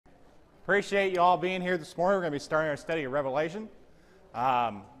Appreciate you all being here this morning. We're going to be starting our study of Revelation.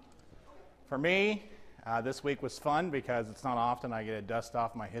 For me, this week was fun because it's not often I get to dust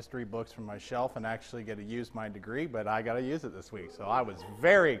off my history books from my shelf and actually get to use my degree, but I got to use it this week, so I was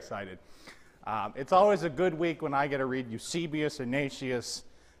very excited. It's always a good week when I get to read Eusebius, Ignatius,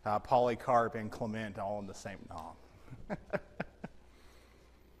 Polycarp, and Clement all in the same nom.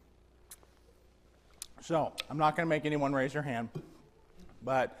 So, I'm not going to make anyone raise their hand,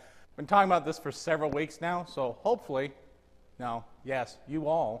 but I've been talking about this for several weeks now, so hopefully, now, yes, you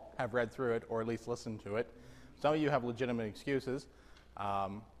all have read through it or at least listened to it. Some of you have legitimate excuses,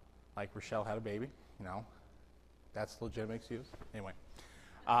 like Rochelle had a baby, that's a legitimate excuse. Anyway,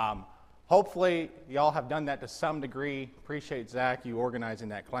 hopefully y'all have done that to some degree. Appreciate Zach, you organizing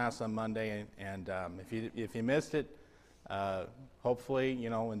that class on Monday, and if you missed it, hopefully,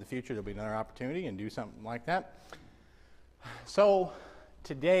 in the future there'll be another opportunity and do something like that. So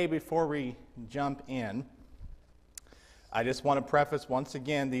today, before we jump in, I just want to preface once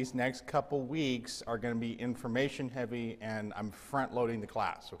again, these next couple weeks are going to be information heavy, and I'm front loading the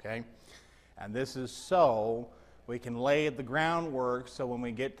class, okay? And this is so we can lay the groundwork so when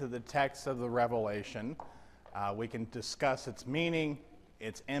we get to the text of the Revelation, we can discuss its meaning,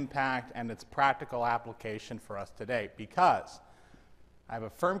 its impact, and its practical application for us today, because I have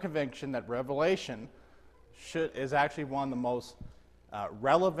a firm conviction that Revelation is actually one of the most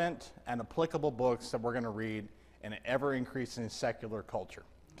relevant and applicable books that we're going to read in an ever-increasing secular culture,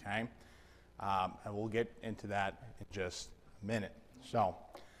 okay? And we'll get into that in just a minute. So,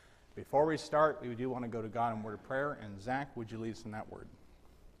 before we start, we do want to go to God in word of prayer, and Zach, would you lead us in that word?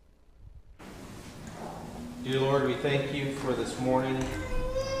 Dear Lord, we thank you for this morning,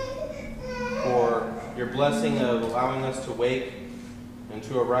 for your blessing of allowing us to wake and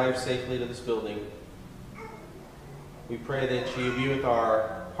to arrive safely to this building. We pray that you be with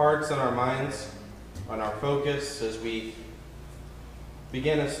our hearts and our minds, on our focus as we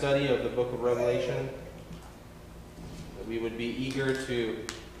begin a study of the book of Revelation, that we would be eager to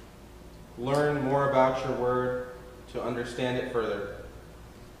learn more about your word, to understand it further.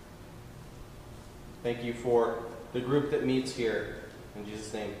 Thank you for the group that meets here. In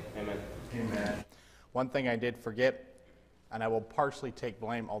Jesus' name, amen. Amen. One thing I did forget, and I will partially take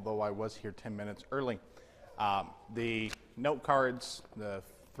blame, although I was here 10 minutes early. The note cards, the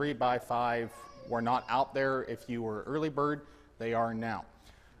 3x5, were not out there if you were early bird. They are now.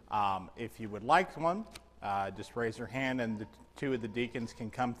 If you would like one, just raise your hand and the two of the deacons can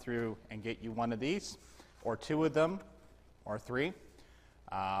come through and get you one of these, or two of them, or three.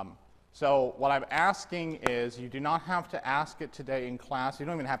 So what I'm asking is, you do not have to ask it today in class. You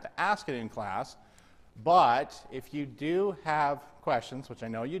don't even have to ask it in class. But if you do have questions, which I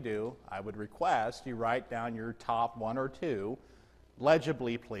know you do, I would request you write down your top one or two,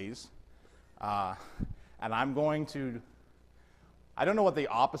 legibly, please. And I'm going to, I don't know what the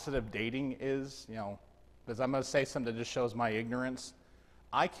opposite of dating is, because I'm going to say something that just shows my ignorance.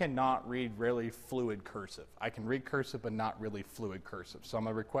 I cannot read really fluid cursive. I can read cursive, but not really fluid cursive. So I'm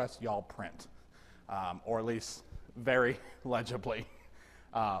going to request y'all print, or at least very legibly.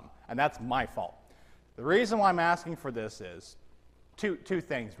 And that's my fault. The reason why I'm asking for this is two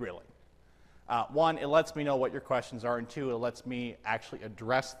things, really. One, it lets me know what your questions are, and two, it lets me actually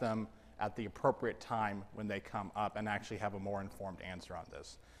address them at the appropriate time when they come up and actually have a more informed answer on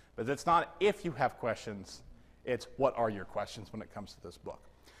this. But it's not if you have questions, it's what are your questions when it comes to this book.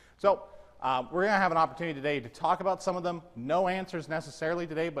 So we're going to have an opportunity today to talk about some of them. No answers necessarily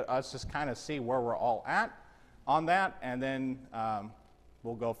today, but us just kind of see where we're all at on that, and then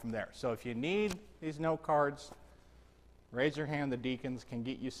we'll go from there. So if you need these note cards, raise your hand. The deacons can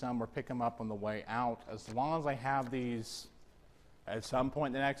get you some or pick them up on the way out. As long as I have these at some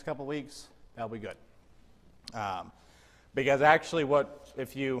point in the next couple weeks, that'll be good. Because actually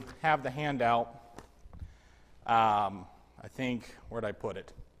if you have the handout, I think, where'd I put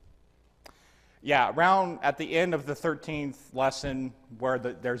it? Yeah, around at the end of the 13th lesson where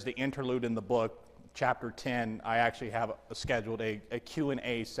there's the interlude in the book, chapter 10, I actually have scheduled a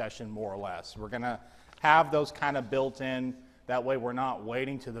Q&A session, more or less. We're going to have those kind of built in. That way we're not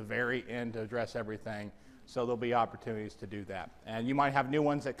waiting to the very end to address everything. So there'll be opportunities to do that. And you might have new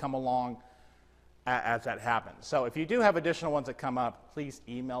ones that come along as that happens. So if you do have additional ones that come up, please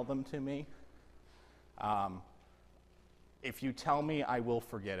email them to me. If you tell me, I will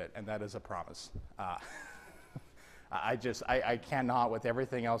forget it, and that is a promise. I cannot, with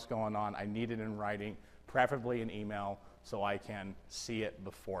everything else going on, I need it in writing, preferably an email, so I can see it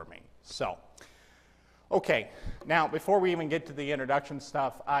before me. So, Okay, now before we even get to the introduction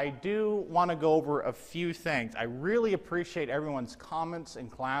stuff, I do want to go over a few things. I really appreciate everyone's comments in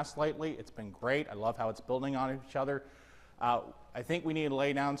class lately. It's been great. I love how it's building on each other. I think we need to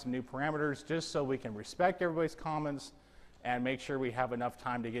lay down some new parameters just so we can respect everybody's comments and make sure we have enough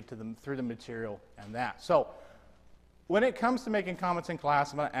time to get to them through the material and that. So when it comes to making comments in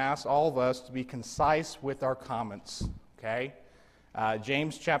class, I'm going to ask all of us to be concise with our comments, okay?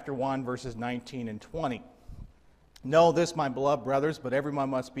 James chapter 1, verses 19 and 20. Know this, my beloved brothers, but everyone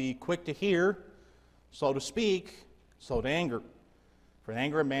must be quick to hear, slow to speak, slow to anger. For the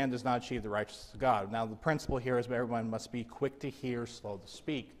anger of man does not achieve the righteousness of God. Now, the principle here is everyone must be quick to hear, slow to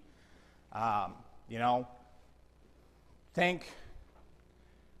speak. Think,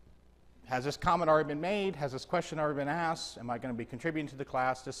 has this comment already been made? Has this question already been asked? Am I going to be contributing to the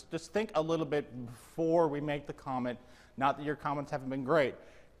class? Just think a little bit before we make the comment. Not that your comments haven't been great.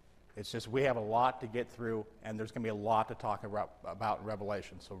 It's just we have a lot to get through, and there's going to be a lot to talk about in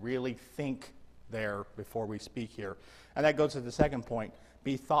Revelation. So really think there before we speak here. And that goes to the second point.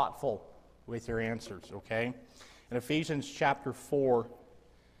 Be thoughtful with your answers, okay? In Ephesians chapter 4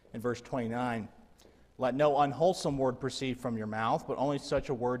 and verse 29, let no unwholesome word proceed from your mouth, but only such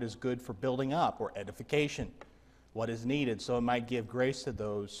a word as good for building up or edification, what is needed, so it might give grace to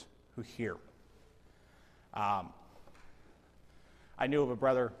those who hear. I knew of a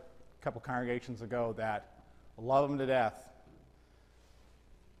brother a couple congregations ago that I love him to death.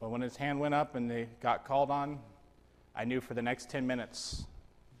 But when his hand went up and they got called on, I knew for the next 10 minutes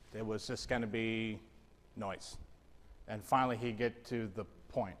it was just going to be noise. And finally he'd get to the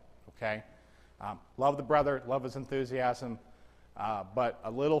point, okay? Love the brother, love his enthusiasm, but a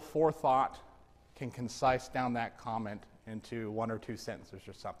little forethought can concise down that comment into one or two sentences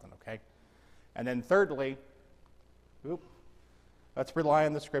or something, okay? And then thirdly, let's rely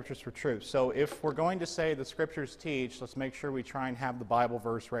on the Scriptures for truth. So if we're going to say the Scriptures teach, let's make sure we try and have the Bible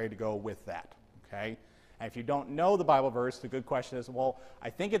verse ready to go with that, okay? And if you don't know the Bible verse, the good question is, well,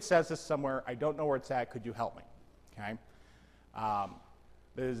 I think it says this somewhere. I don't know where it's at. Could you help me, okay?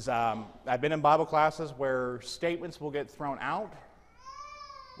 I've been in Bible classes where statements will get thrown out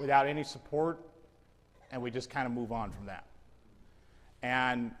without any support, and we just kind of move on from that.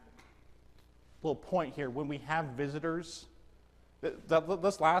 And a little point here, when we have visitors,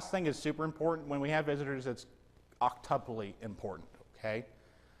 this last thing is super important. When we have visitors, it's octuply important, okay?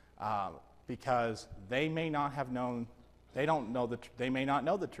 Because they may not have known, they may not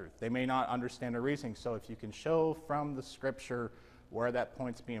know the truth. They may not understand the reasoning. So if you can show from the Scripture where that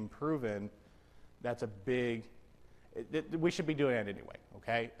point's being proven, that's a big, we should be doing it anyway,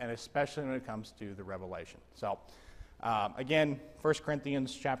 okay? And especially when it comes to the Revelation. So, again, 1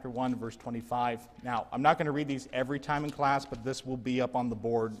 Corinthians chapter 1, verse 25. Now, I'm not going to read these every time in class, but this will be up on the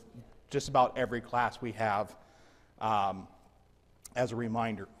board just about every class we have as a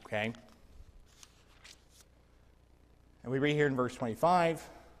reminder, okay? And we read here in verse 25,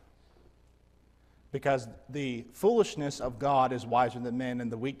 because the foolishness of God is wiser than men,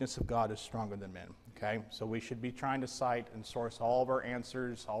 and the weakness of God is stronger than men. Okay? So we should be trying to cite and source all of our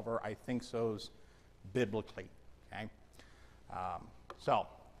answers, all of our I think so's biblically. Okay? So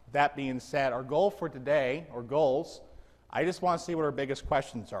that being said, our goal for today, or goals, I just want to see what our biggest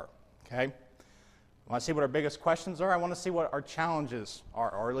questions are. Okay? I want to see what our biggest questions are. I want to see what our challenges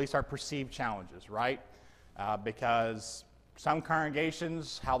are, or at least our perceived challenges, right? Because some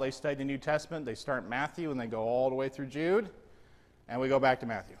congregations, how they study the New Testament, they start Matthew and they go all the way through Jude, and we go back to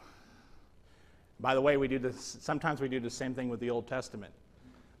Matthew. By the way, we do this. Sometimes we do the same thing with the Old Testament.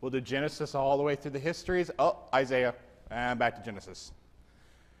 We'll do Genesis all the way through the histories. Oh, Isaiah, and back to Genesis.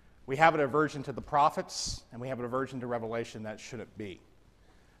 We have an aversion to the prophets, and we have an aversion to Revelation that shouldn't be.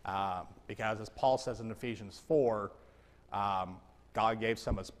 Because as Paul says in Ephesians 4, God gave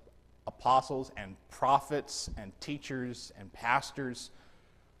some as apostles and prophets and teachers and pastors.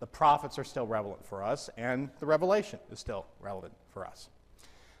 The prophets are still relevant for us, and the revelation is still relevant for us.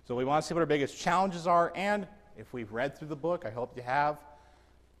 So we want to see what our biggest challenges are, and if we've read through the book, I hope you have,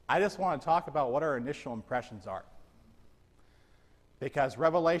 I just want to talk about what our initial impressions are. Because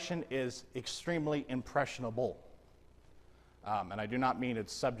Revelation is extremely impressionable. And I do not mean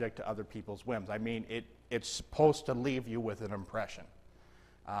it's subject to other people's whims. I mean it's supposed to leave you with an impression.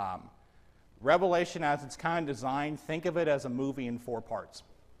 Revelation, as it's kind of designed, think of it as a movie in 4 parts,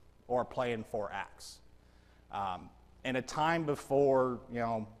 or a play in 4 acts. In a time before,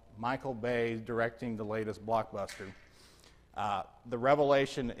 Michael Bay directing the latest blockbuster, the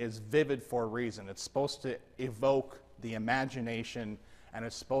Revelation is vivid for a reason. It's supposed to evoke the imagination, and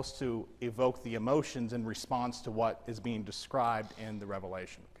it's supposed to evoke the emotions in response to what is being described in the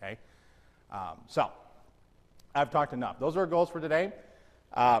Revelation. Okay, so I've talked enough. Those are our goals for today.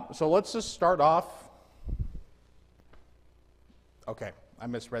 So let's just start off. Okay, I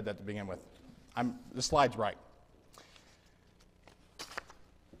misread that to begin with. The slide's right.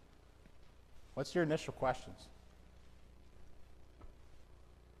 What's your initial questions?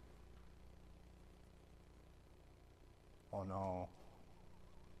 Oh no.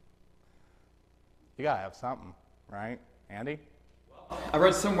 You gotta have something, right? Andy? I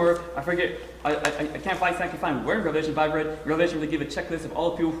read somewhere, I forget, I can't exactly find where in Revelation, but I read Revelation would give a checklist of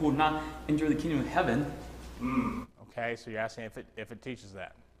all the people who will not enter the kingdom of heaven. Okay, so you're asking if it teaches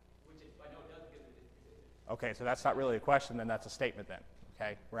that. Okay, so that's not really a question, then that's a statement then.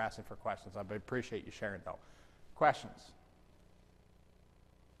 Okay, we're asking for questions. I appreciate you sharing though. Questions?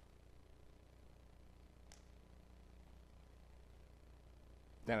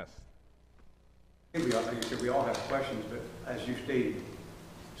 Dennis? We all have questions, but as you stated,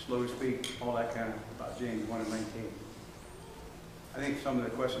 slow to speak, all that kind of about James 1 and 19. I think some of the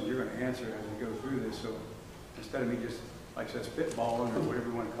questions you're going to answer as we go through this, so instead of me just, like I said, spitballing or whatever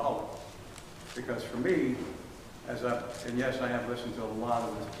you want to call it, because for me, and yes, I have listened to a lot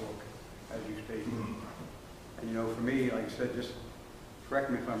of this book, as you stated. And you know, for me, like I said, just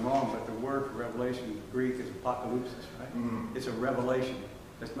correct me if I'm wrong, but the word for revelation in Greek is apocalypsis, right? It's a revelation.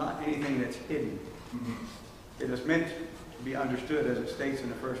 It's not anything that's hidden. It is meant to be understood, as it states in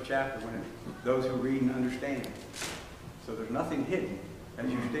the first chapter, when those who read and understand. So there's nothing hidden, as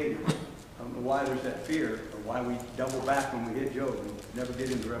you stated. I don't know why there's that fear, or why we double back when we hit Job and never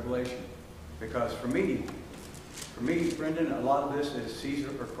get into Revelation. Because for me, Brenden, a lot of this is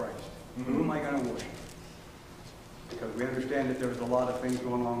Caesar or Christ. Who am I going to worship? Because we understand that there was a lot of things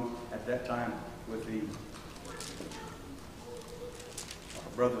going on at that time with the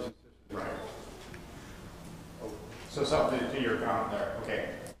brothers and sisters. Right. So something to your comment there. Okay.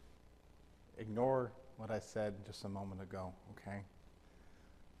 Ignore what I said just a moment ago, okay?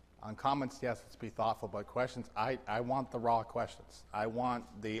 On comments, yes, let's be thoughtful, but questions, I want the raw questions. I want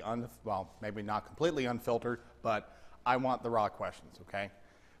the, maybe not completely unfiltered, but I want the raw questions, okay?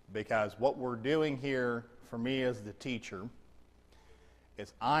 Because what we're doing here, for me as the teacher,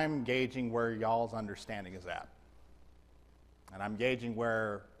 is I'm gauging where y'all's understanding is at. And I'm gauging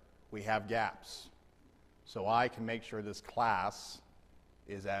where we have gaps. So I can make sure this class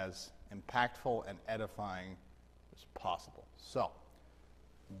is as impactful and edifying as possible. So,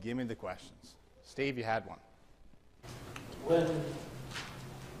 give me the questions. Steve, you had one. When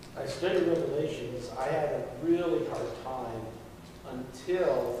I studied Revelations, I had a really hard time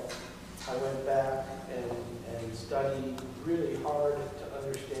until I went back and studied really hard to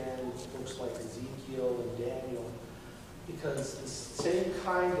understand books like Ezekiel and Daniel, because the same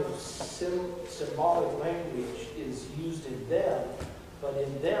kind of symbolic language is used in them, but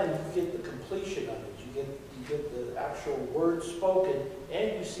in them you get the completion of it. You get the actual word spoken,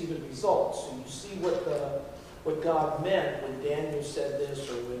 and you see the results. So you see what God meant when Daniel said this,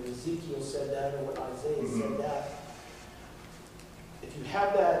 or when Ezekiel said that, or when Isaiah said that. If you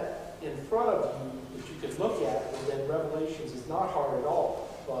have that in front of you that you can look at, well, then Revelations is not hard at all.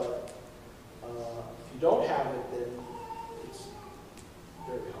 But if you don't have it, then it's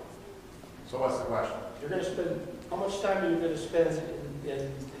very hard. So what's the question? You're going to spend, how much time are you going to spend in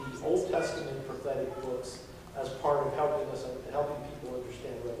the Old Testament prophetic books as part of helping people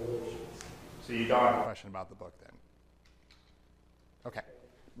understand Revelation? So you don't have a question about the book then? Okay.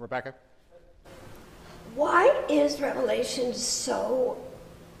 Rebecca? Why is Revelation so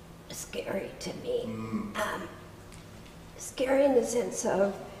scary to me? Scary in the sense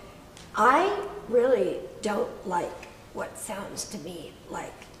of, I really don't like what sounds to me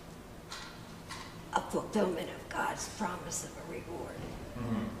like a fulfillment of God's promise of a reward.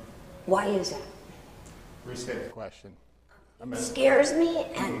 Why is that? Restate the question. It scares me,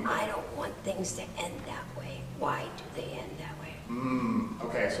 and I don't want things to end that way. Why do they end that way?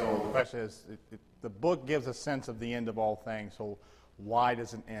 Okay, so the question is, the book gives a sense of the end of all things, so why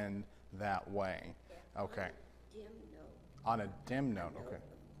does it end that way? Okay. On a dim note, okay.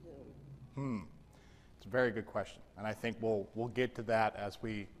 It's a very good question, and I think we'll get to that as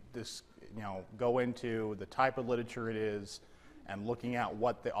we go into the type of literature it is and looking at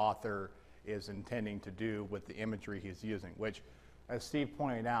what the author is intending to do with the imagery he's using, which, as Steve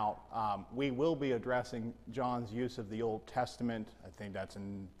pointed out, we will be addressing John's use of the Old Testament. I think that's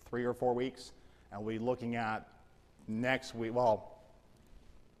in 3 or 4 weeks, and we'll be looking at next week,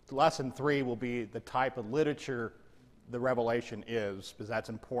 lesson 3 will be the type of literature the Revelation is, because that's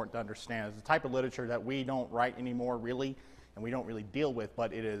important to understand. It's the type of literature that we don't write anymore, really, and we don't really deal with,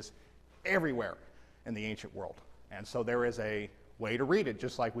 but it is everywhere in the ancient world. And so there is a way to read it,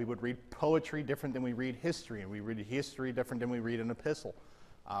 just like we would read poetry different than we read history, and we read history different than we read an epistle.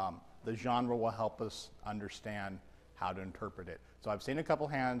 The genre will help us understand how to interpret it. So I've seen a couple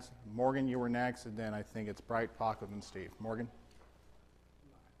hands. Morgan, you were next, and then I think it's Bright, Paco, and Steve. Morgan?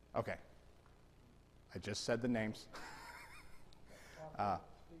 Okay. I just said the names.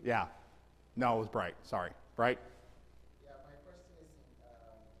 Yeah. No, it was Bright. Sorry. Bright? Yeah, my question is in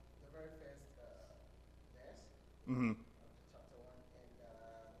the very first verse Mm-hmm. of chapter 1, and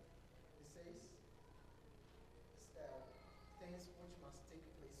it says things which must take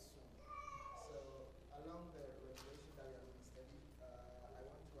place soon. So, along the revelation that you have been studying, I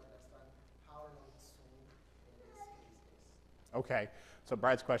want to understand how long soon in this case is. Okay. So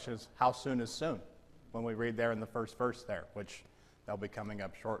Brad's question is, how soon is soon? When we read there in the first verse there, which they'll be coming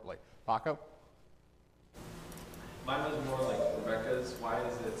up shortly. Paco? Mine was more like Rebecca's. Why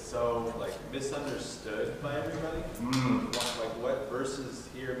is it so like misunderstood by everybody? Like what verses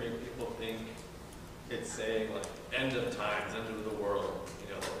here make people think it's saying like end of times, end of the world?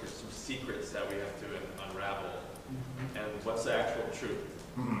 You know, like there's some secrets that we have to unravel, and what's the actual truth?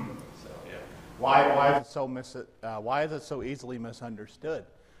 So yeah. Why is it so easily misunderstood?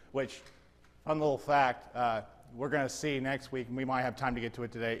 Which, fun little fact, we're going to see next week, and we might have time to get to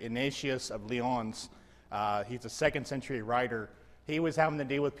it today, Ignatius of Lyons. He's a 2nd century writer. He was having to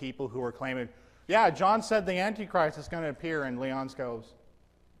deal with people who were claiming, yeah, John said the Antichrist is going to appear, and Lyons goes,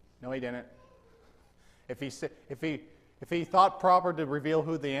 no, he didn't. If he thought proper to reveal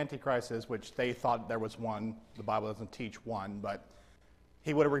who the Antichrist is, which they thought there was one, the Bible doesn't teach one, but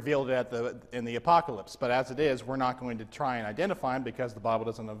he would have revealed it in the Apocalypse. But as it is, we're not going to try and identify him because the Bible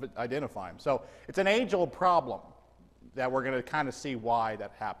doesn't identify him. So it's an age-old problem that we're going to kind of see why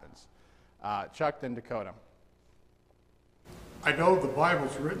that happens. Chuck, then Dakota. I know the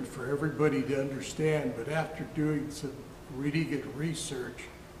Bible's written for everybody to understand, but after doing some reading and research,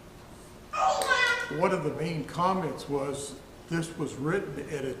 one of the main comments was this was written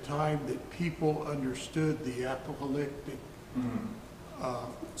at a time that people understood the apocalyptic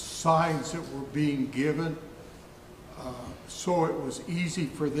signs that were being given. So it was easy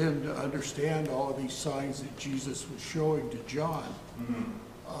for them to understand all of these signs that Jesus was showing to John.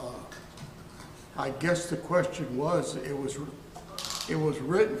 I guess the question was, it was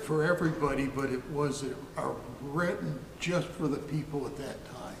written for everybody, but it was written just for the people at that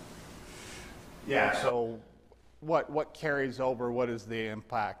time. Yeah, so what carries over? What is the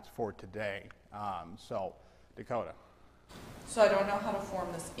impact for today? So, Dakota. So I don't know how to form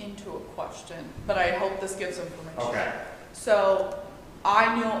this into a question, but I hope this gives information. Okay. So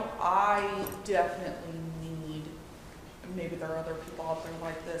I know I definitely need, maybe there are other people out there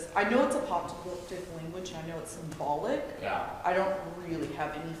like this. I know it's apocalyptic language, and I know it's symbolic. Yeah. I don't really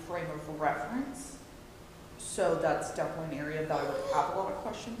have any frame of reference. So that's definitely an area that I would have a lot of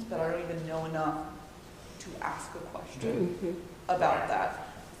questions, but I don't even know enough to ask a question about that.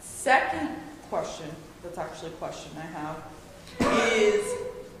 Second question, that's actually a question I have, is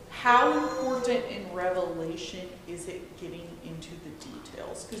how important in Revelation is it getting into the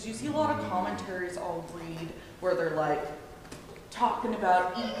details? Because you see a lot of commentaries I'll read where they're like talking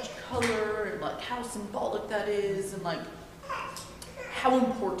about each color and like how symbolic that is and like how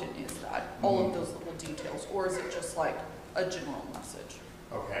important is that, all of those little details, or is it just like a general message?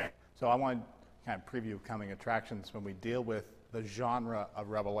 Okay. So I want to kind of preview coming attractions when we deal with the genre of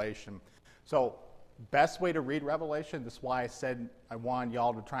Revelation. So best way to read Revelation, this is why I said I want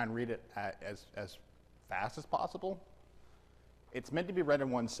y'all to try and read it as fast as possible. It's meant to be read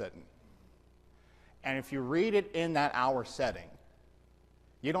in one sitting. And if you read it in that hour setting,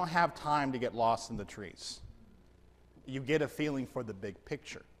 you don't have time to get lost in the trees. You get a feeling for the big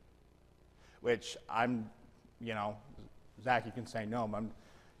picture, which Zach, you can say no, but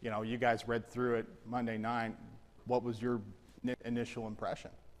you guys read through it Monday night. What was your initial impression?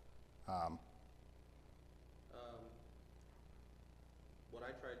 What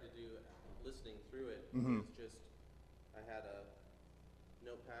I tried to do listening through it is just, I had a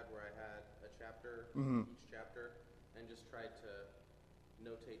notepad where I had a chapter, each chapter, and just tried to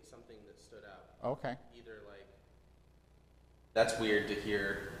notate something that stood out. Okay. Either like, that's weird to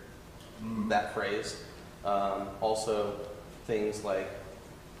hear that phrase. Also, things like,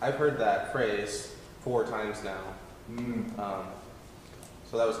 I've heard that phrase 4 times now.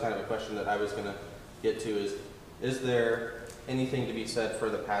 So that was kind of a question that I was going to get to is there anything to be said for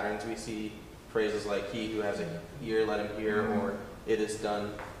the patterns we see? Phrases like, he who has an ear, let him hear, or it is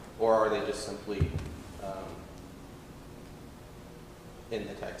done, or are they just simply in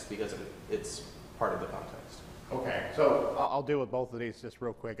the text because it's part of the context? Okay, so I'll deal with both of these just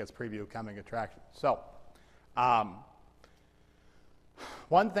real quick as preview coming attractions. So,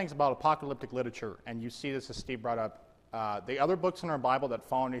 one thing about apocalyptic literature, and you see this as Steve brought up, the other books in our Bible that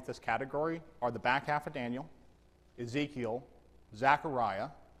fall underneath this category are the back half of Daniel, Ezekiel, Zechariah,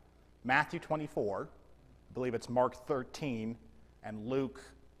 Matthew 24, I believe it's Mark 13, and Luke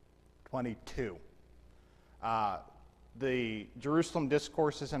 22. The Jerusalem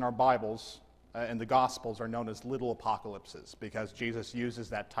discourses in our Bibles and the Gospels are known as little apocalypses because Jesus uses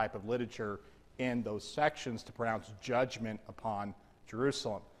that type of literature in those sections to pronounce judgment upon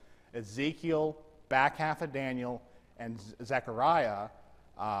Jerusalem. Ezekiel, back half of Daniel, and Zechariah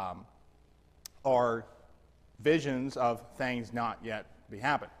are visions of things not yet be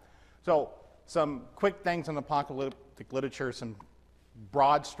happened. So some quick things on apocalyptic literature, some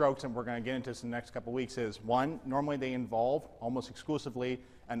broad strokes, and we're going to get into this in the next couple of weeks, is one, normally they involve almost exclusively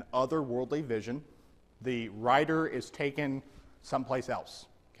an otherworldly vision. The writer is taken someplace else,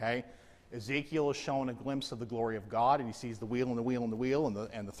 okay? Ezekiel is shown a glimpse of the glory of God, and he sees the wheel and the wheel and the wheel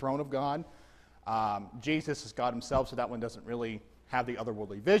and the throne of God. Jesus is God himself, so that one doesn't really have the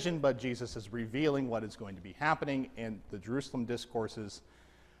otherworldly vision, but Jesus is revealing what is going to be happening in the Jerusalem discourses.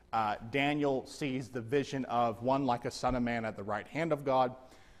 Daniel sees the vision of one like a son of man at the right hand of God.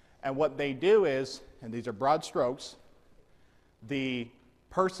 And what they do is, and these are broad strokes, the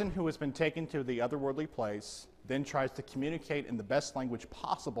person who has been taken to the otherworldly place then tries to communicate in the best language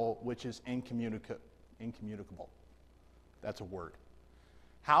possible, which is incommunicable. That's a word.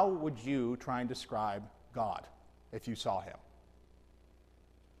 How would you try and describe God if you saw him?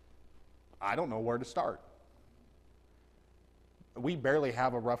 I don't know where to start. We barely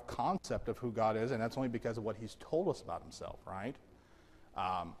have a rough concept of who God is, and that's only because of what he's told us about himself, right?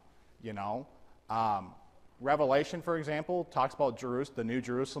 Revelation, for example, talks about the New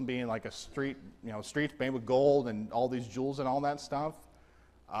Jerusalem being like a street, streets made with gold and all these jewels and all that stuff.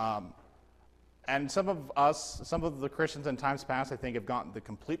 And some of the Christians in times past, I think, have gotten the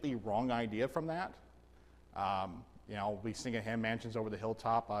completely wrong idea from that. We sing a hymn, "Mansions over the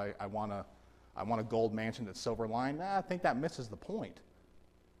hilltop." I want a gold mansion that's silver lined. I think that misses the point.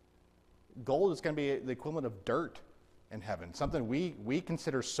 Gold is going to be the equivalent of dirt in heaven. Something we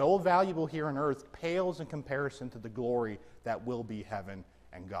consider so valuable here on earth pales in comparison to the glory that will be heaven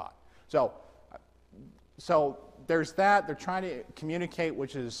and God. So there's that. They're trying to communicate,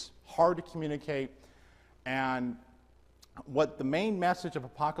 which is hard to communicate. And what the main message of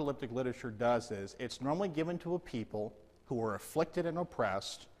apocalyptic literature does is it's normally given to a people who are afflicted and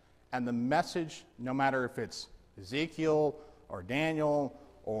oppressed. And the message, no matter if it's Ezekiel or Daniel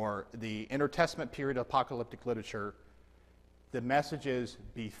or the intertestament period of apocalyptic literature, the message is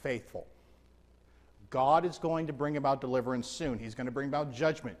be faithful. God is going to bring about deliverance soon. He's going to bring about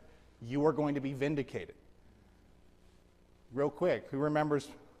judgment. You are going to be vindicated. Real quick, who remembers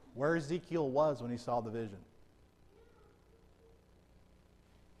where Ezekiel was when he saw the vision?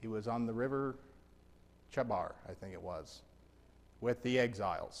 He was on the river Chebar, I think it was, with the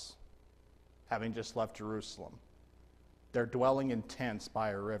exiles, having just left Jerusalem. They're dwelling in tents by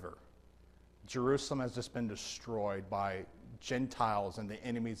a river. Jerusalem has just been destroyed by Gentiles and the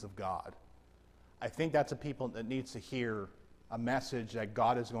enemies of God. I think that's a people that needs to hear a message that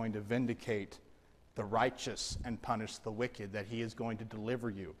God is going to vindicate the righteous and punish the wicked, that he is going to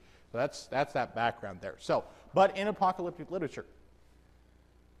deliver you. So that's that background there. So, but in apocalyptic literature,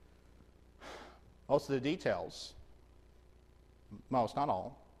 most of the details, most, not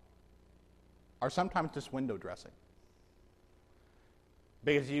all, are sometimes just window dressing.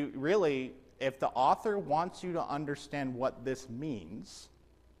 Because you really, if the author wants you to understand what this means,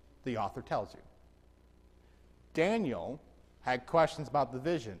 the author tells you. Daniel had questions about the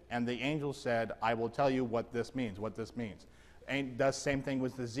vision, and the angel said, I will tell you what this means, And does same thing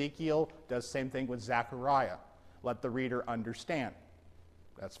with Ezekiel, does same thing with Zechariah. Let the reader understand.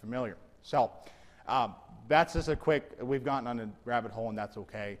 That's familiar. So, that's just a quick, we've gotten on a rabbit hole, and that's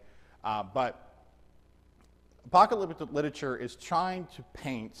okay. But apocalyptic literature is trying to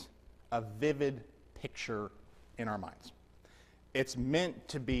paint a vivid picture in our minds. It's meant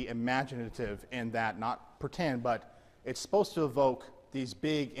to be imaginative in that, not pretend, but it's supposed to evoke these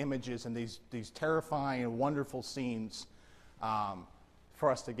big images and these terrifying and wonderful scenes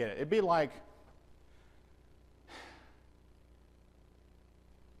for us to get it. It'd be like,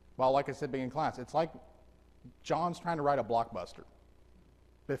 well, like I said being in class, it's like John's trying to write a blockbuster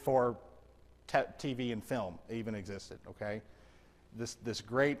before TV and film even existed, okay? This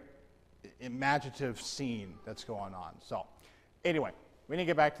great imaginative scene that's going on. So anyway, we need to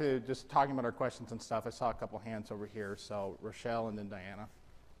get back to just talking about our questions and stuff. I saw a couple hands over here. So Rochelle and then Diana.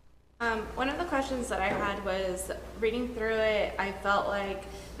 One of the questions that I had was, reading through it, I felt like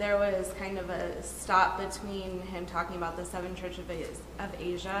there was kind of a stop between him talking about the seven churches of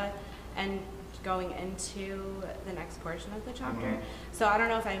Asia and going into the next portion of the chapter. So I don't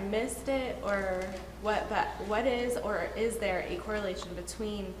know if I missed it or what, but what is, or is there a correlation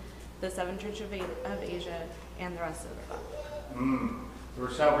between the seven churches of Asia and the rest of the book?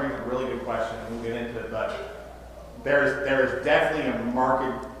 Rochelle brings a really good question, and we'll get into it, but there's definitely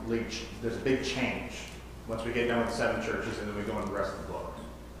there's a big change once we get done with the seven churches and then we go into the rest of the book.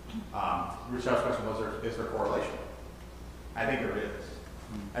 Rochelle's question was, is there correlation? I think there is.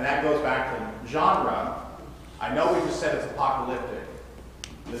 And that goes back to genre. I know we just said it's apocalyptic.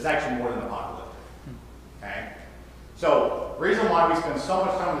 It's actually more than apocalyptic. Okay? So, the reason why we spend so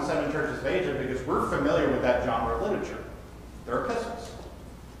much time in the seven churches of Asia is because we're familiar with that genre of literature. They're epistles.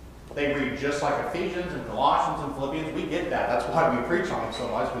 They read just like Ephesians and Colossians and Philippians. We get that. That's why we preach on them so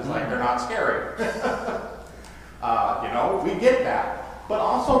much, because like they're not scary. We get that. But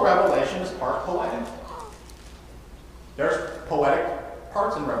also Revelation is part poetic. There's poetic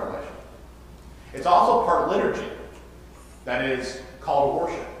parts in Revelation. It's also part liturgy. That is call to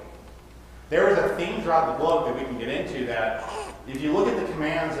worship. There is a theme throughout the book that we can get into that if you look at the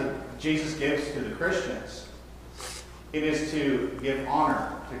commands that Jesus gives to the Christians, it is to give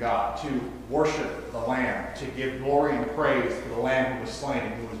honor to God, to worship the Lamb, to give glory and praise to the Lamb who was slain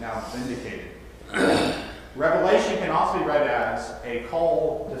and who is now vindicated. Revelation can also be read as a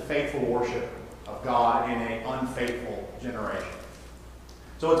call to faithful worship of God in an unfaithful generation.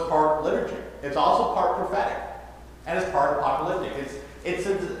 So it's part liturgy. It's also part prophetic. And it's part apocalyptic. It's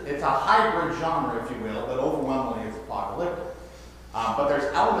a hybrid genre, if you will, but overwhelmingly it's apocalyptic. But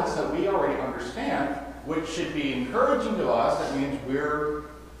there's elements that we already understand, which should be encouraging to us. That means we're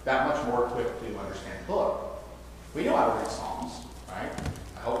that much more equipped to understand the book. We know how to read Psalms, right?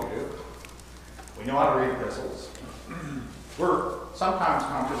 I hope we do. We know how to read epistles. We're sometimes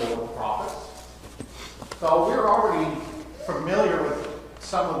comfortable with the prophets. So we're already familiar with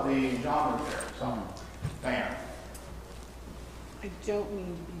some of the genres there. So, Diane. I don't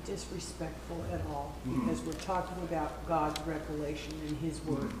mean to be disrespectful at all, because we're talking about God's revelation in His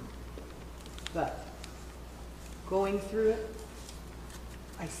Word. But going through it,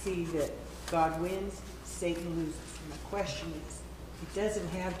 I see that God wins, Satan loses. And the question is, it doesn't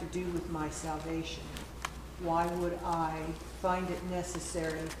have to do with my salvation. Why would I find it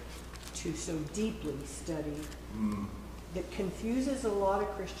necessary to so deeply study that confuses a lot of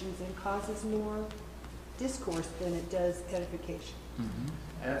Christians and causes more discourse than it does edification?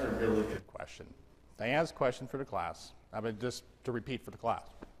 That's a really good question. Diane's question for the class. I mean, just to repeat for the class.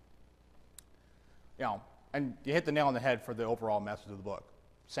 And you hit the nail on the head for the overall message of the book.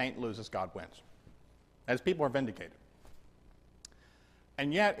 Saint loses, God wins. As people are vindicated.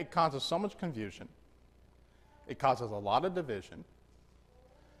 And yet, it causes so much confusion. It causes a lot of division.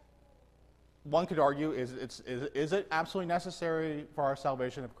 One could argue, is it absolutely necessary for our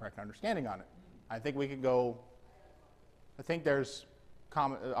salvation to have correct understanding on it? I think we could go, I think there's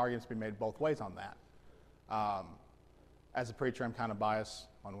arguments to be made both ways on that. As a preacher, I'm kind of biased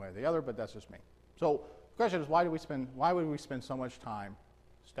one way or the other, but that's just me. So the question is, why would we spend so much time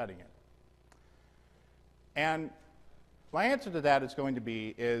studying it? And my answer to that is going to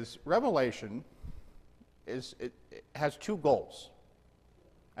be, Revelation it has two goals,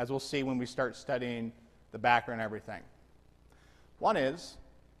 as we'll see when we start studying the background and everything. One is,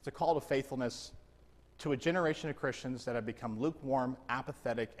 it's a call to faithfulness to a generation of Christians that have become lukewarm,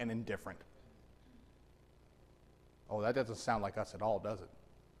 apathetic, and indifferent. Oh, that doesn't sound like us at all, does it?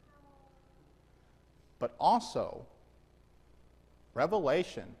 But also,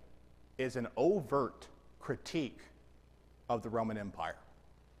 Revelation is an overt critique of the Roman Empire.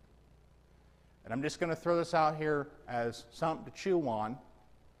 And I'm just going to throw this out here as something to chew on.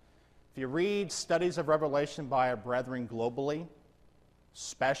 If you read studies of Revelation by our brethren globally,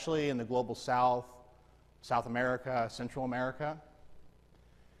 especially in the global south, South America, Central America,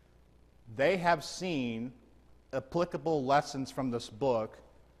 they have seen applicable lessons from this book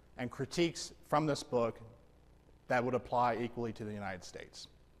and critiques from this book that would apply equally to the United States.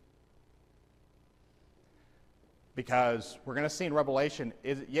 Because we're going to see in Revelation,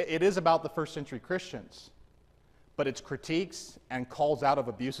 it is about the first century Christians, but its critiques and calls out of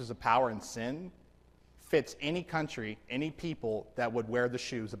abuses of power and sin fits any country, any people that would wear the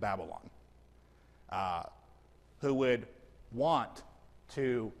shoes of Babylon, who would want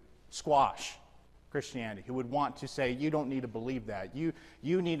to squash Christianity, who would want to say, you don't need to believe that. You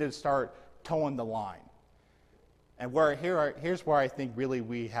need to start towing the line. And here's where I think really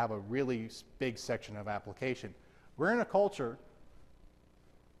we have a really big section of application. We're in a culture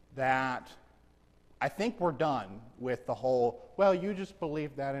that I think we're done with the whole, well, you just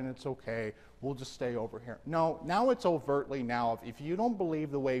believe that and it's okay, we'll just stay over here. No, now it's overtly now, if you don't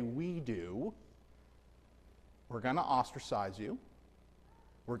believe the way we do, we're going to ostracize you,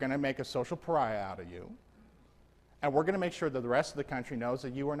 we're going to make a social pariah out of you, and we're going to make sure that the rest of the country knows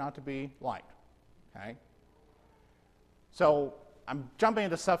that you are not to be liked, okay? So I'm jumping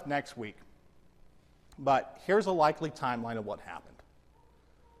into stuff next week, but here's a likely timeline of what happened.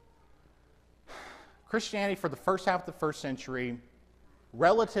 Christianity, for the first half of the first century,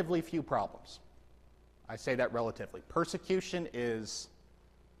 relatively few problems. I say that relatively. Persecution is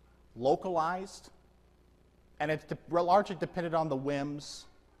localized, and it's largely dependent on the whims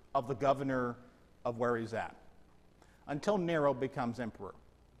of the governor of where he's at, until Nero becomes emperor.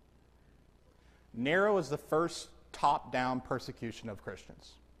 Nero is the first top-down persecution of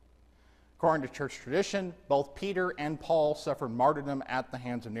Christians. According to church tradition, both Peter and Paul suffered martyrdom at the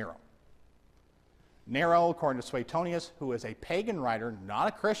hands of Nero. Nero, according to Suetonius, who is a pagan writer, not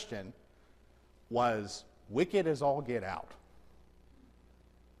a Christian, was wicked as all get out.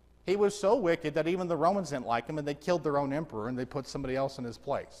 He was so wicked that even the Romans didn't like him, and they killed their own emperor, and they put somebody else in his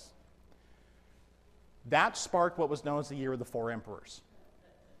place. That sparked what was known as the Year of the Four Emperors.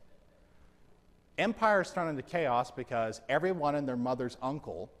 Empire is thrown into chaos because everyone and their mother's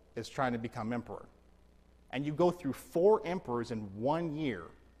uncle is trying to become emperor. And you go through 4 emperors in 1 year,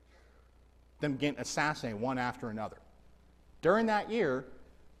 them getting assassinated one after another. During that year,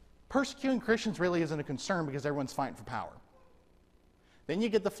 persecuting Christians really isn't a concern because everyone's fighting for power. Then you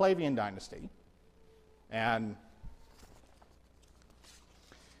get the Flavian dynasty, and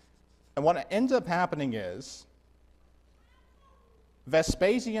what ends up happening is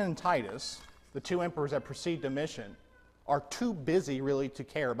Vespasian and Titus, the 2 emperors that precede Domitian, are too busy really to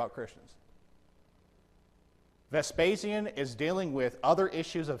care about Christians. Vespasian is dealing with other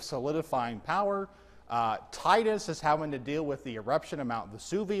issues of solidifying power. Titus is having to deal with the eruption of Mount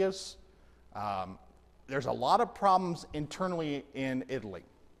Vesuvius. There's a lot of problems internally in Italy.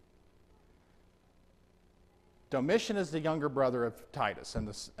 Domitian is the younger brother of Titus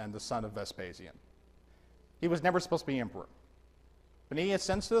and the son of Vespasian. He was never supposed to be emperor. When he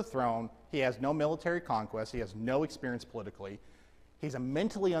ascends to the throne, he has no military conquest. He has no experience politically. He's a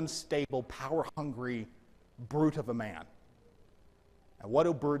mentally unstable, power-hungry brute of a man. And what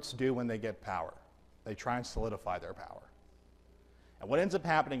do brutes do when they get power? They try and solidify their power. And what ends up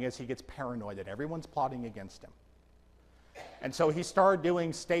happening is he gets paranoid that everyone's plotting against him. And so he started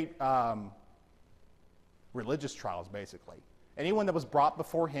doing state religious trials, basically. Anyone that was brought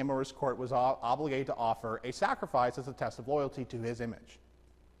before him or his court was obligated to offer a sacrifice as a test of loyalty to his image.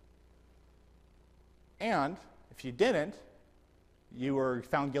 And if you didn't, you were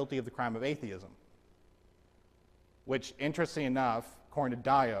found guilty of the crime of atheism, which, interestingly enough, according to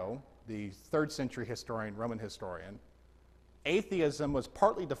Dio, the 3rd century historian, Roman historian, atheism was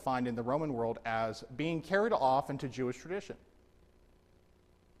partly defined in the Roman world as being carried off into Jewish tradition.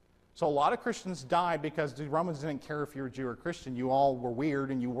 So a lot of Christians died because the Romans didn't care if you were Jew or Christian. You all were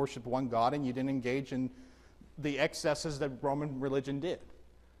weird and you worshiped one God and you didn't engage in the excesses that Roman religion did.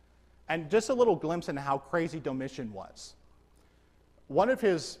 And just a little glimpse into how crazy Domitian was. One of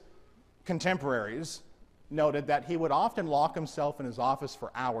his contemporaries noted that he would often lock himself in his office for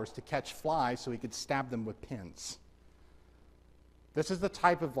hours to catch flies so he could stab them with pins. This is the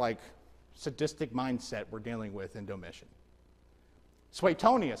type of sadistic mindset we're dealing with in Domitian.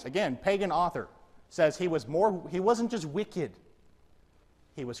 Suetonius, again, pagan author, says he wasn't just wicked,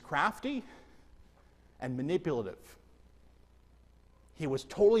 he was crafty and manipulative. He was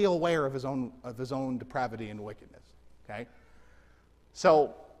totally aware of his own depravity and wickedness. Okay?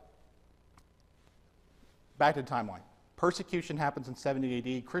 So, back to the timeline. Persecution happens in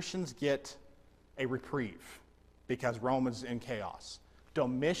 70 AD. Christians get a reprieve because Rome is in chaos.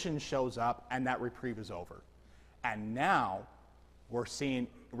 Domitian shows up and that reprieve is over. And now we're seeing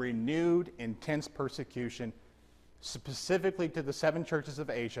renewed, intense persecution specifically to the 7 churches of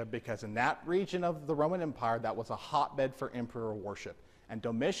Asia, because in that region of the Roman Empire, that was a hotbed for emperor worship. And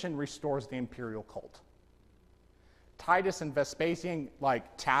Domitian restores the imperial cult. Titus and Vespasian,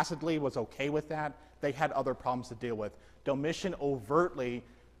 tacitly was okay with that. They had other problems to deal with. Domitian overtly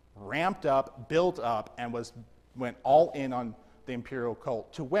ramped up, built up, and went all in on the imperial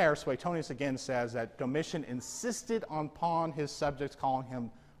cult, to where Suetonius again says that Domitian insisted upon his subjects calling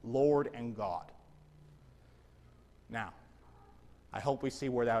him Lord and God. Now, I hope we see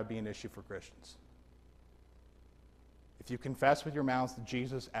where that would be an issue for Christians. If you confess with your mouth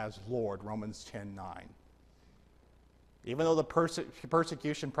Jesus as Lord, Romans 10:9. Even though the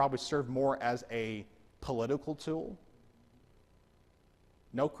persecution probably served more as a political tool,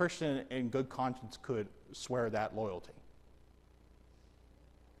 No Christian in good conscience could swear that loyalty.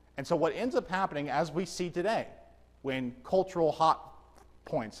 And so what ends up happening, as we see today, when cultural hot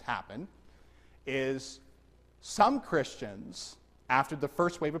points happen, is some Christians, after the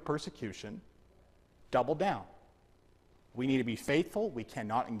first wave of persecution, double down. We need to be faithful. We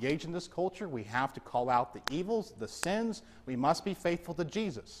cannot engage in this culture. We have to call out the evils, the sins. We must be faithful to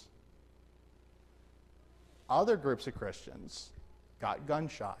Jesus. Other groups of Christians got gun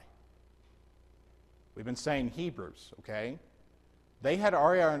shy. We've been saying Hebrews, okay? They had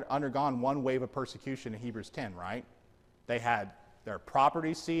already undergone one wave of persecution in Hebrews 10, right? They had their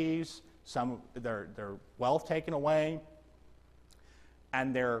property seized, their wealth taken away,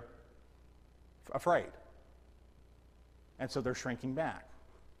 and they're afraid. And so they're shrinking back.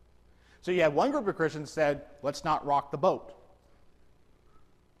 So you had one group of Christians said, let's not rock the boat.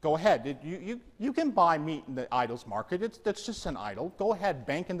 Go ahead. You can buy meat in the idol's market. That's just an idol. Go ahead,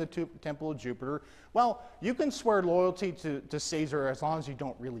 bank in the temple of Jupiter. Well, you can swear loyalty to Caesar as long as you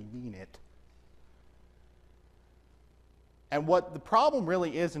don't really mean it. And what the problem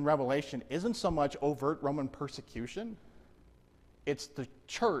really is in Revelation isn't so much overt Roman persecution. It's the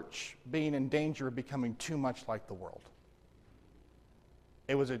church being in danger of becoming too much like the world.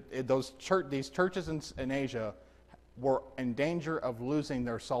 These churches in Asia were in danger of losing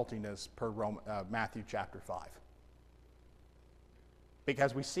their saltiness per Matthew chapter 5.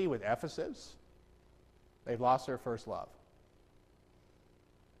 Because we see with Ephesus, they've lost their first love.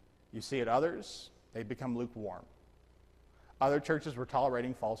 You see at others, they've become lukewarm. Other churches were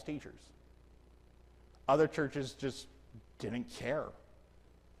tolerating false teachers. Other churches just didn't care.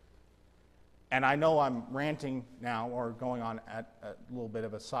 And I know I'm ranting now or going on at a little bit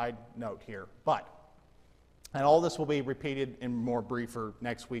of a side note here, and all this will be repeated in more briefer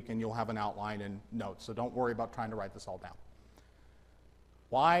next week, and you'll have an outline and notes, so don't worry about trying to write this all down.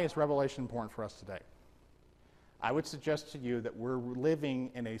 Why is Revelation important for us today? I would suggest to you that we're living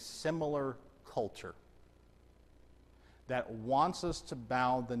in a similar culture that wants us to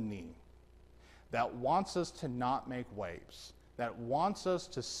bow the knee, that wants us to not make waves, that wants us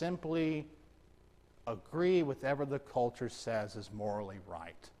to simply agree with whatever the culture says is morally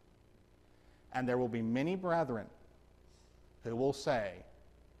right. And there will be many brethren who will say,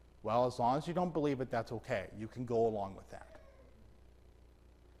 well, as long as you don't believe it, that's okay. You can go along with that.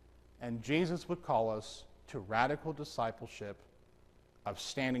 And Jesus would call us to radical discipleship of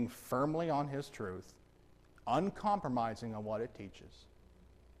standing firmly on his truth, uncompromising on what it teaches.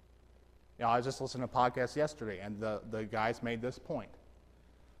 You know, I was just listening to a podcast yesterday, and the guys made this point.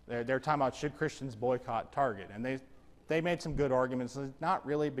 They're talking about should Christians boycott Target, and they made some good arguments. Not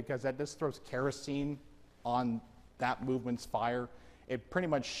really, because that just throws kerosene on that movement's fire. It pretty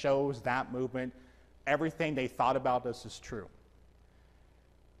much shows that movement. Everything they thought about us is true.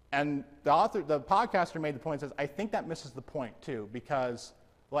 And the podcaster made the point, says, I think that misses the point too, because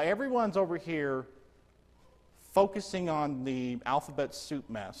while everyone's over here focusing on the alphabet soup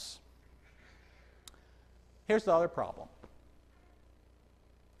mess, here's the other problem.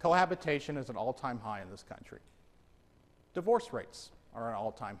 Cohabitation is at an all-time high in this country. Divorce rates are at an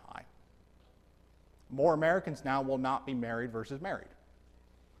all-time high. More Americans now will not be married versus married.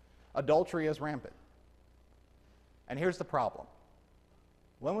 Adultery is rampant. And here's the problem.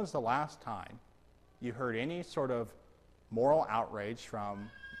 When was the last time you heard any sort of moral outrage from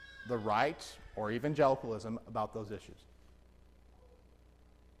the right or evangelicalism about those issues?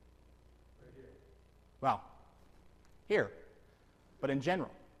 Right here. Well, here, but in general.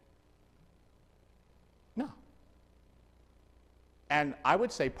 No. And I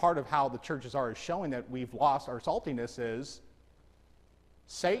would say part of how the churches are showing that we've lost our saltiness is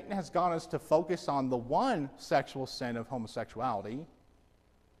Satan has got us to focus on the one sexual sin of homosexuality,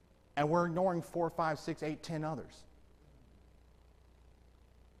 and we're ignoring 4, 5, 6, 8, 10 others.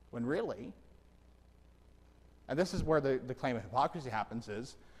 When really, and this is where the claim of hypocrisy happens,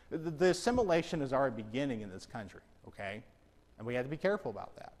 is the assimilation is already beginning in this country, okay? And we have to be careful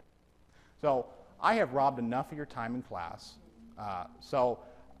about that. So I have robbed enough of your time in class. So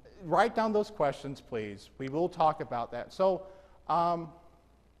write down those questions, please. We will talk about that. So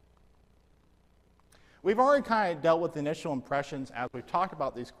we've already kind of dealt with the initial impressions as we've talked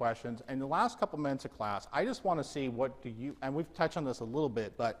about these questions. In the last couple minutes of class, I just want to see what do you, and we've touched on this a little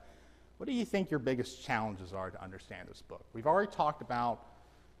bit, but what do you think your biggest challenges are to understand this book? We've already talked about,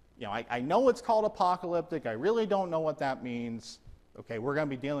 you know, I know it's called apocalyptic. I really don't know what that means. Okay, we're going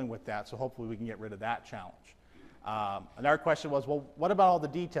to be dealing with that, so hopefully we can get rid of that challenge. Another question was, well, what about all the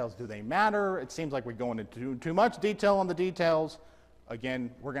details? Do they matter? It seems like we're going into too much detail on the details.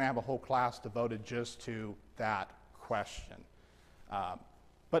 Again, we're going to have a whole class devoted just to that question.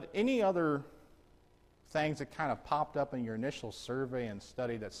 But any other things that kind of popped up in your initial survey and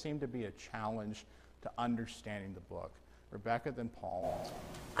study that seemed to be a challenge to understanding the book? Rebecca, then Paul.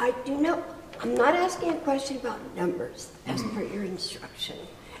 I do know, I'm not asking a question about numbers as per your instruction,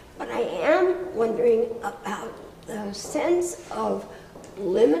 but I am wondering about the sense of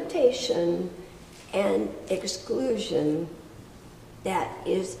limitation and exclusion that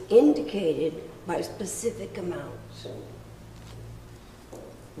is indicated by specific amounts.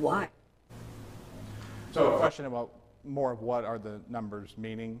 Why? So a question about more of what are the numbers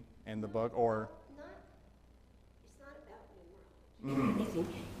meaning in the book, or? It's not about numerology.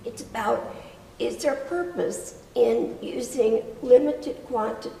 It's about, is there purpose in using limited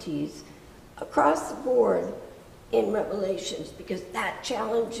quantities across the board in Revelations? Because that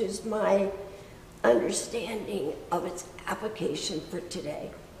challenges my understanding of its application for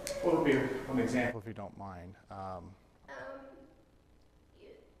today. What would be an example, if you don't mind?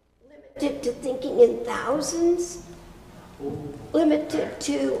 Limited to thinking in thousands, limited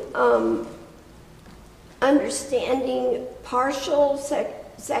to understanding partial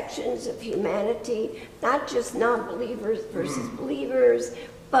sections of humanity, not just non-believers versus believers,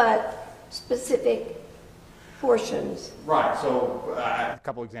 but specific portions. Right, so a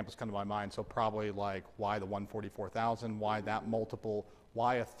couple examples come to my mind. So probably like why the 144,000, why that multiple,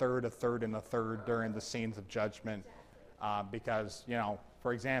 why a third, and a third during the scenes of judgment. Because, you know,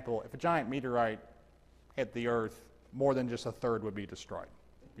 for example, if a giant meteorite hit the earth, more than just a third would be destroyed,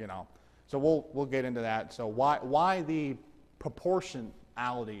 you know. So we'll get into that. So why the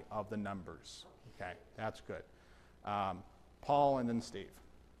proportionality of the numbers? Okay, that's good. Paul and then Steve.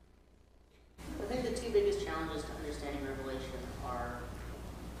 I think the two biggest challenges to understanding Revelation are,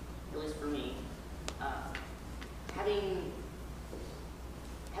 at least for me, having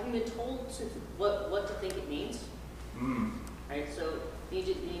been told what to think it means. Right, so you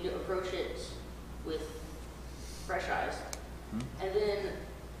need to approach it with fresh eyes, and then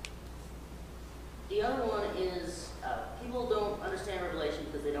the other one is people don't understand Revelation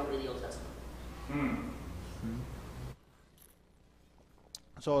because they don't read the Old Testament.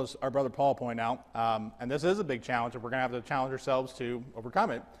 So as our brother Paul pointed out, and this is a big challenge, and we're going to have to challenge ourselves to overcome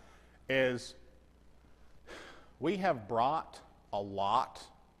it, is we have brought a lot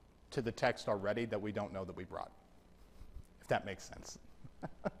to the text already that we don't know that we brought, if that makes sense.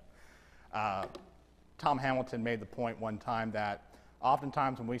 Tom Hamilton made the point one time that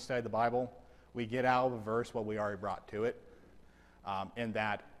oftentimes when we study the Bible, we get out of a verse what we already brought to it, in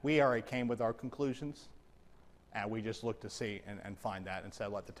that we already came with our conclusions, and we just look to see and find that instead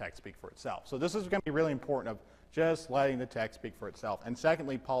of let the text speak for itself. So this is going to be really important of just letting the text speak for itself. And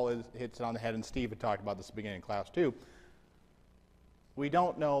secondly, Paul hits it on the head, and Steve had talked about this at the beginning of class too. We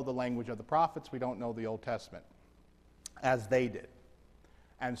don't know the language of the prophets. We don't know the Old Testament as they did.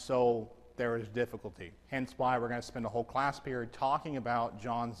 And so there is difficulty. Hence why we're going to spend a whole class period talking about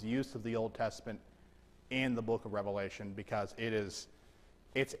John's use of the Old Testament in the book of Revelation, because it's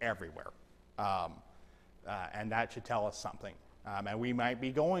everywhere. And that should tell us something. And we might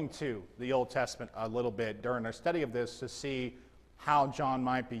be going to the Old Testament a little bit during our study of this to see how John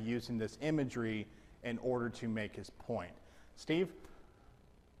might be using this imagery in order to make his point. Steve?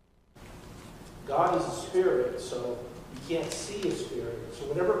 God is a spirit, so you can't see a spirit. So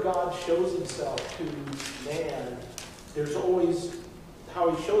whenever God shows himself to man, there's always how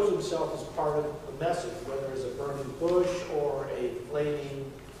he shows himself as part of a message, whether it's a burning bush or a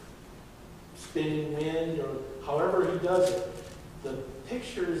flaming spinning wind, or however he does it. The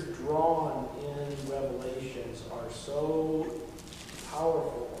pictures drawn in Revelations are so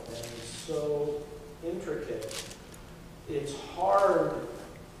powerful and so intricate. It's hard,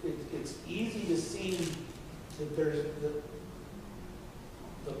 it's easy to see that there's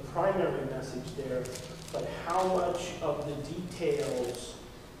the primary message there, but how much of the details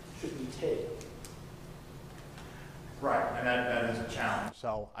should we take? Right, and that is a challenge.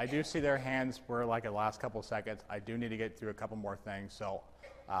 So I do see their hands were like the last couple of seconds. I do need to get through a couple more things, so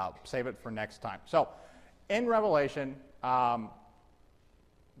save it for next time. So in Revelation,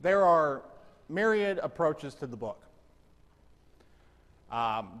 there are myriad approaches to the book.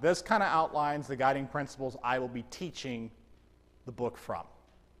 This kind of outlines the guiding principles I will be teaching the book from.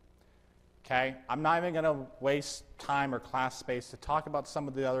 Okay, I'm not even going to waste time or class space to talk about some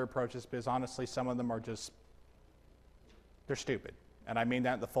of the other approaches, because honestly, some of them are just they're stupid. And I mean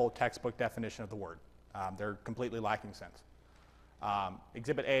that in the full textbook definition of the word. They're completely lacking sense.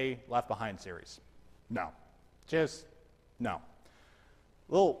 Exhibit A, Left Behind series. No. Just no.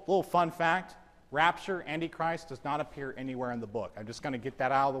 Little fun fact, rapture, Antichrist does not appear anywhere in the book. I'm just going to get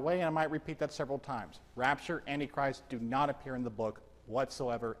that out of the way, and I might repeat that several times. Rapture, Antichrist do not appear in the book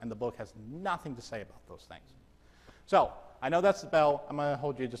whatsoever, and the book has nothing to say about those things. So, I know that's the bell. I'm going to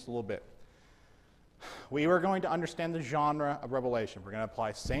hold you just a little bit. We are going to understand the genre of Revelation. We're going to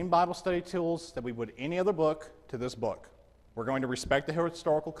apply same Bible study tools that we would any other book to this book. We're going to respect the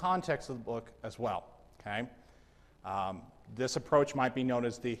historical context of the book as well. Okay? This approach might be known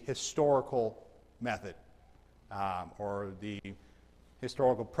as the historical method, or the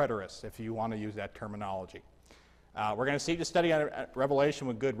historical preterist, if you want to use that terminology. We're going to seek to study Revelation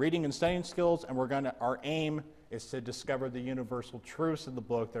with good reading and studying skills, and our aim is to discover the universal truths of the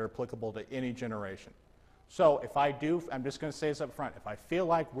book that are applicable to any generation. So if I do, I'm just going to say this up front, if I feel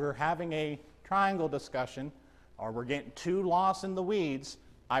like we're having a triangle discussion or we're getting too lost in the weeds,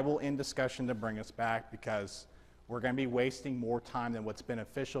 I will end discussion to bring us back, because we're going to be wasting more time than what's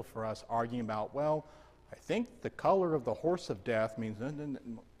beneficial for us arguing about, well, I think the color of the horse of death means...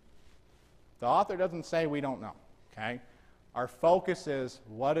 The author doesn't say, we don't know. Okay? Our focus is,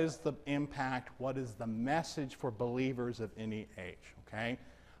 what is the impact, what is the message for believers of any age, okay?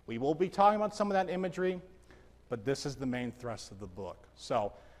 We will be talking about some of that imagery, but this is the main thrust of the book.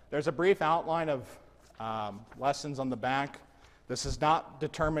 So there's a brief outline of lessons on the back. This does not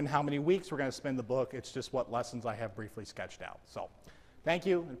determine how many weeks we're going to spend the book, it's just what lessons I have briefly sketched out. So thank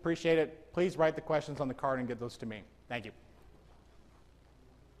you, appreciate it. Please write the questions on the card and get those to me. Thank you.